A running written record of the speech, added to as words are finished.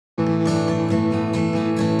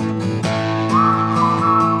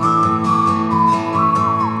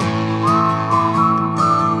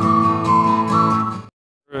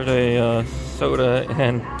soda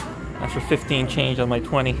and after 15 change on my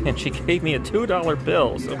 20, and she gave me a $2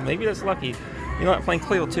 bill, so maybe that's lucky. You know what, I'm playing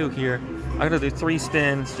Cleo 2 here. I'm gonna do 3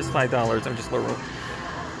 spins, just $5. I'm just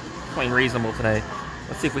playing reasonable today.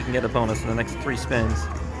 Let's see if we can get a bonus in the next 3 spins.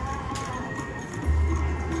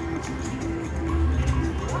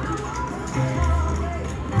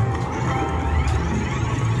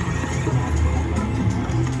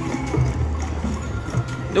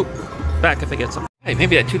 Nope. Back if I get some. Hey,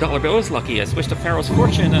 maybe that $2 bill is lucky. I switched to Pharaoh's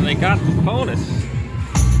Fortune and they got the bonus.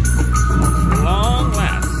 Long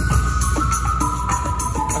last.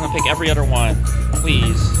 I'm gonna pick every other one.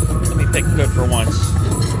 Please, let me pick good for once.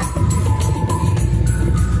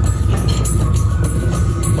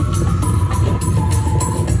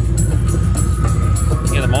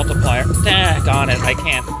 Get a multiplier. Daggone it, I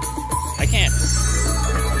can't.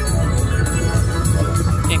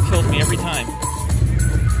 Game kills me every time.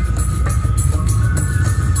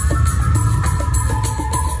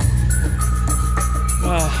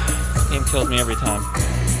 Game kills me every time.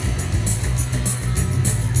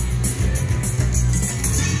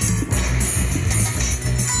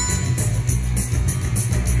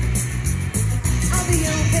 All the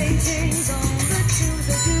old paintings on the tombs,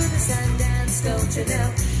 they do the sun dance, don't you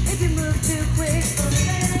know? If you move too quick,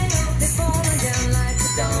 they're falling down like a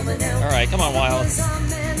domino. Alright, come on, Wild.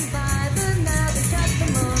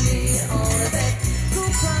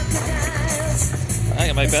 I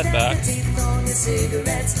got my bet back.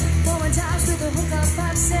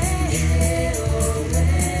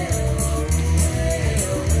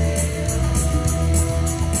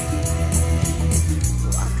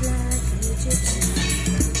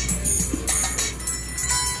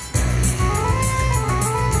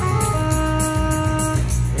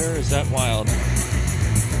 Where is that Wild?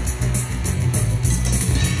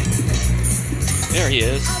 There he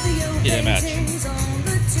is. He didn't match.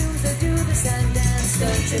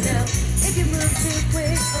 Don't you know? If you move too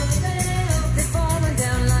quick, they're falling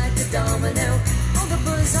down like a domino. All the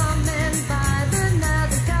bulls are men by the now,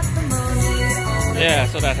 they got the money. Yeah,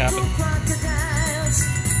 so that happened.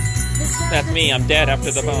 That's me, I'm dead after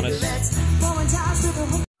the bonus.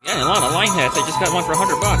 Yeah, a lot of line hits. I just got one for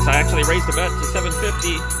 $100. I actually raised the bet to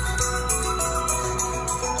 $750.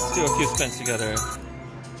 Let's do a few spins together.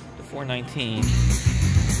 To $419.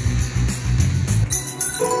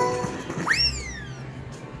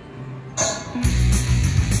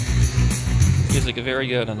 Music is very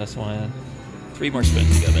good on this one. 3 more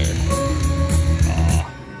spins together. Aww.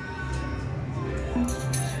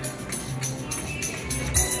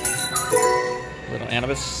 Little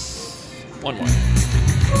Anubis. 1 more.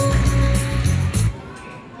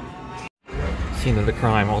 Scene of the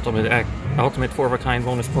crime. Ultimate 4 of a kind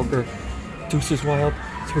bonus poker. Deuces Wild.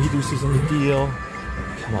 3 deuces in the deal.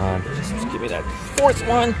 Come on. Just give me that 4th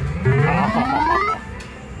one.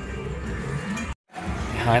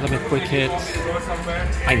 High limit quick hits.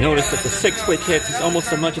 I noticed that the 6 quick hits is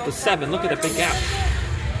almost as much as the 7. Look at that big gap.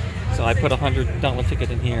 So I put a $100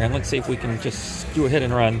 ticket in here, and let's see if we can just do a hit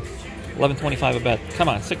and run. $11.25 a bet. Come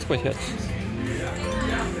on, 6 quick hits.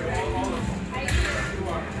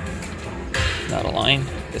 Not a line.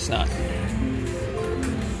 It's not.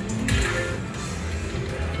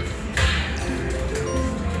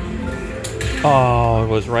 Oh, it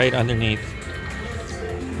was right underneath.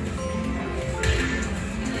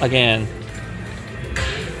 Again.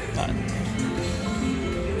 Come on.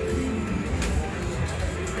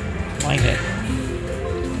 Line hit.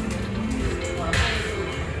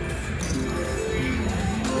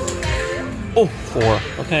 Oh, 4.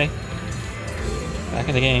 Okay. Back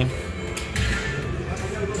in the game.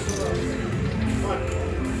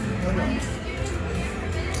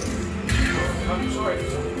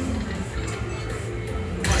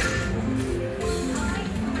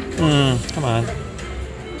 Come on.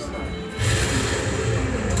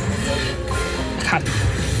 God.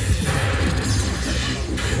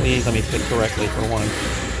 Please let me pick correctly for once.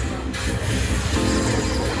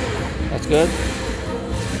 That's good.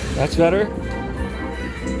 That's better.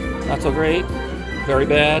 Not so great. Very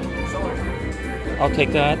bad. I'll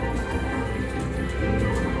take that.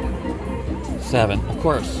 7, of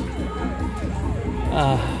course.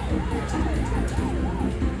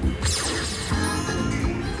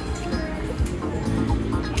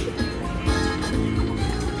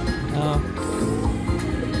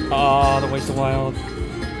 Oh, the waste of wild.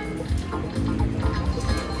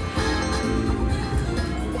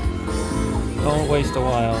 Don't waste a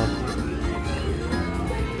wild.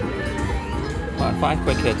 Come on, 5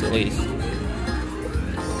 quick hits at least.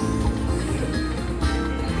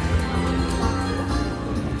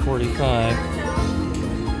 $45.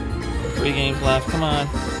 3 games left. Come on,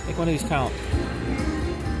 make one of these count.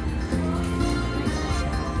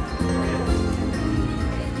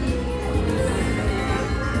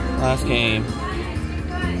 Last game.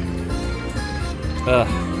 Ugh.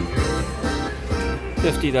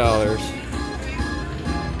 $50.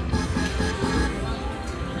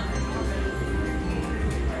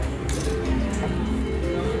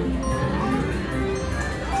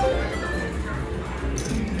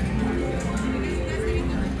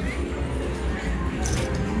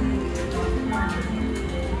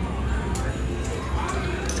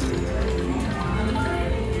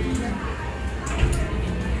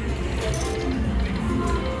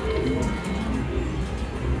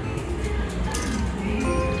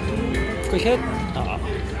 Quick hit. Aw.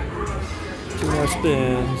 2 more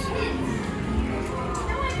spins.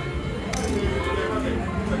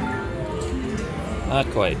 Not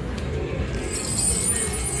quite.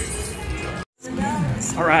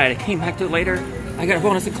 Alright, I came back to it later. I got a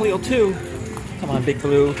bonus of Cleo too. Come on, Big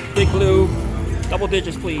Blue. Big Blue. Double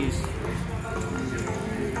digits, please.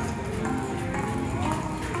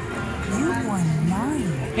 You won 9.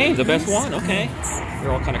 Hey, the best one. Okay.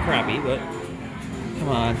 They're all kind of crappy, but come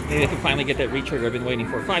on. Maybe I can finally get that retrigger I've been waiting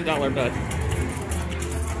for. $5 bet.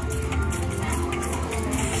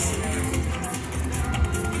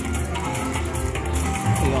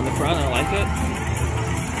 See on the front, I like it.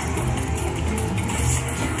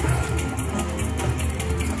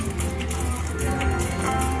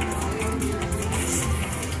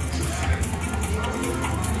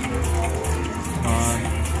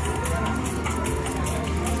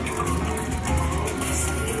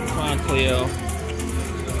 Come on, Cleo.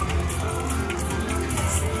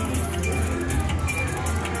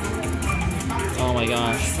 Oh my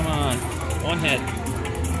gosh, come on. One hit.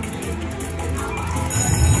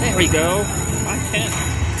 There we go. 510.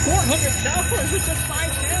 $400 with just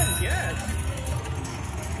 510. Yes.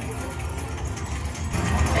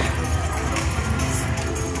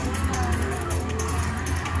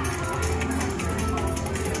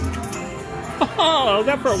 Oh,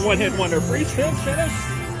 that for a one-hit wonder. Free spin finish.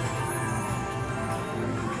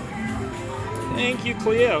 Thank you,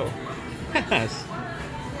 Cleo. Yes.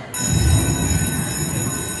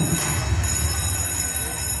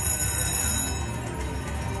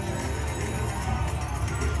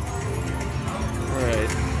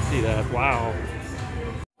 See that? Wow.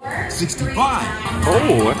 65.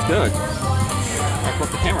 Oh, that's good. I put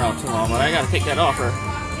the camera out too long, but I gotta take that offer.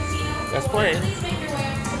 Let's play.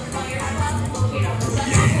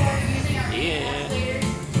 Yeah.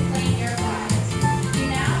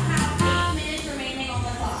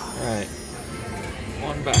 Alright.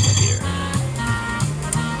 One back up here.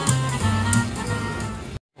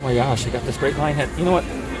 Oh my gosh, I got this great line hit. You know what?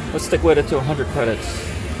 Let's stick with it to 100 credits.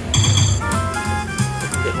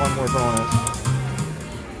 Get one more bonus.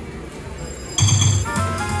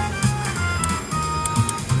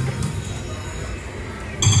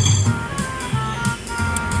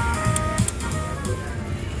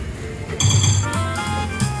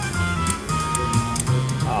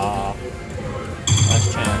 Ah, last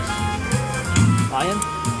chance. Lion?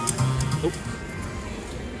 Nope.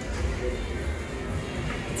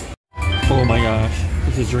 Oh my gosh,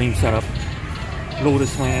 this is dream setup.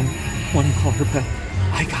 Lotus Land, $20 bet.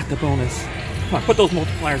 I got the bonus. Come on, put those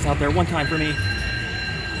multipliers out there one time for me.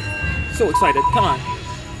 So excited. Come on.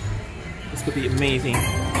 This could be amazing.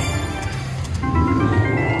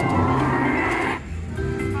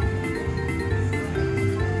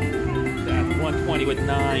 That's 120 with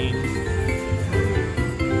 9.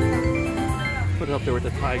 Put it up there with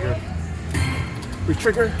the tiger.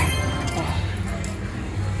 Retrigger. Oh.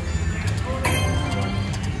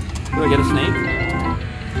 Do I get a snake?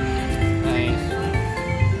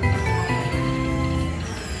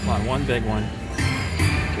 One big one.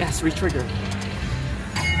 Yes, retrigger.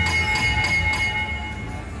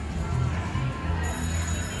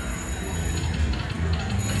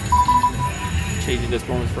 Chasing this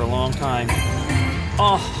bonus for a long time.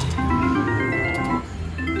 Oh.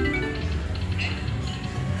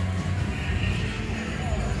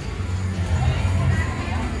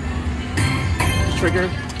 Trigger.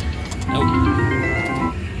 Nope.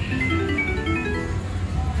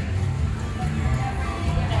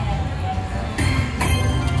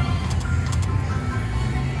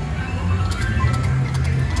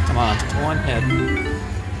 One hit.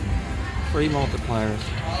 3 multipliers.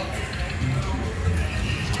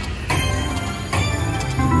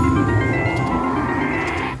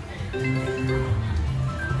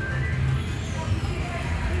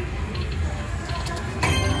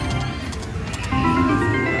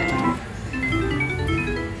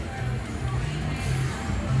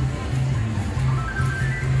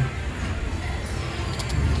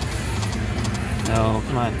 No,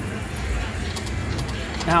 come on.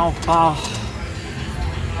 Now, oh.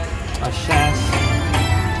 A chance.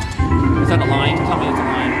 Is that a line? Tell me it's a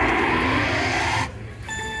line.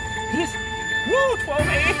 It is. Woo!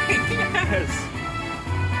 12.8! Yes!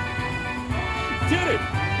 Did it!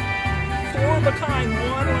 4 of a kind, 1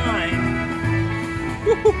 line.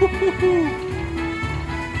 Woo-hoo-hoo-hoo-hoo.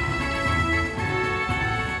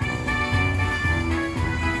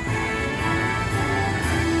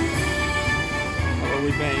 Oh, we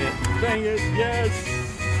bang it. Bang it, yes!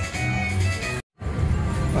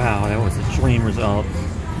 Wow, that was a dream result.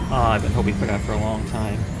 I've been hoping for that for a long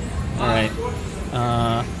time. Alright.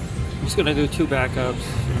 I'm just gonna do 2 backups.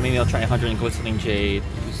 Maybe I'll try 100 in Glistening Jade.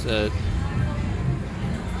 Just,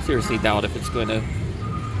 seriously doubt if it's gonna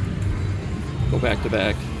go back to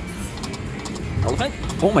back. Elephant?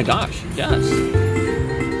 Oh my gosh, yes!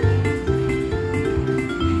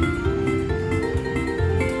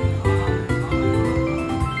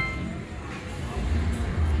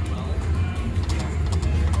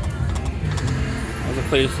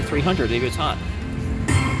 Play this to 300. Maybe it's hot.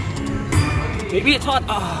 Maybe it's hot.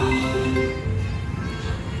 Ah.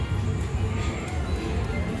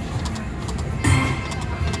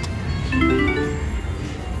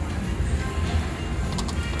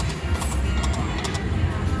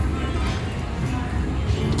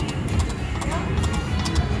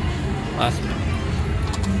 Last one.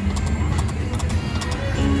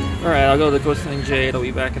 All right, I'll go to the Glistening Jade. I'll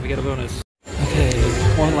be back if I get a bonus. Okay,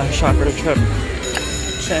 1 last shot for the trip.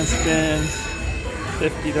 10 spins,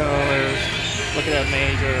 $50. Look at that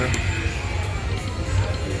major.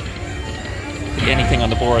 Pick anything on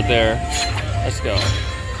the board there. Let's go.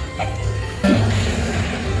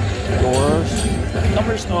 Doors.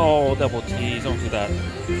 Numbers? No, double T's. Don't do that.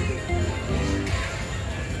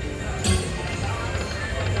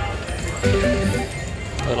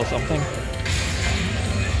 A little something.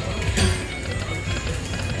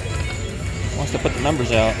 Wants to put the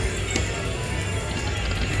numbers out.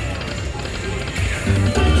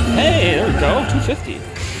 Hey, there we go, 250.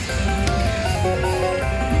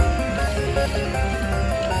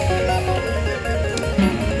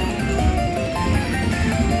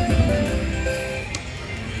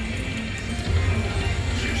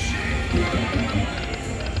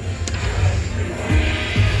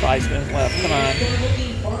 Five spins left, come on.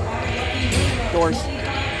 Doors.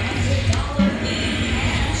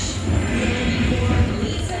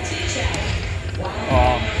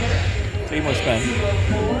 Oh, 3 more spins.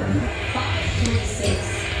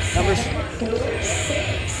 Numbers.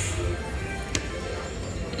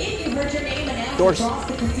 Doors.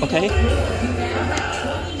 Okay.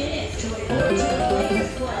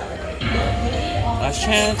 Last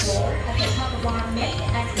chance.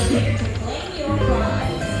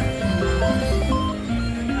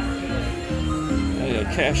 There you go,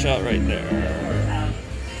 cash out right there.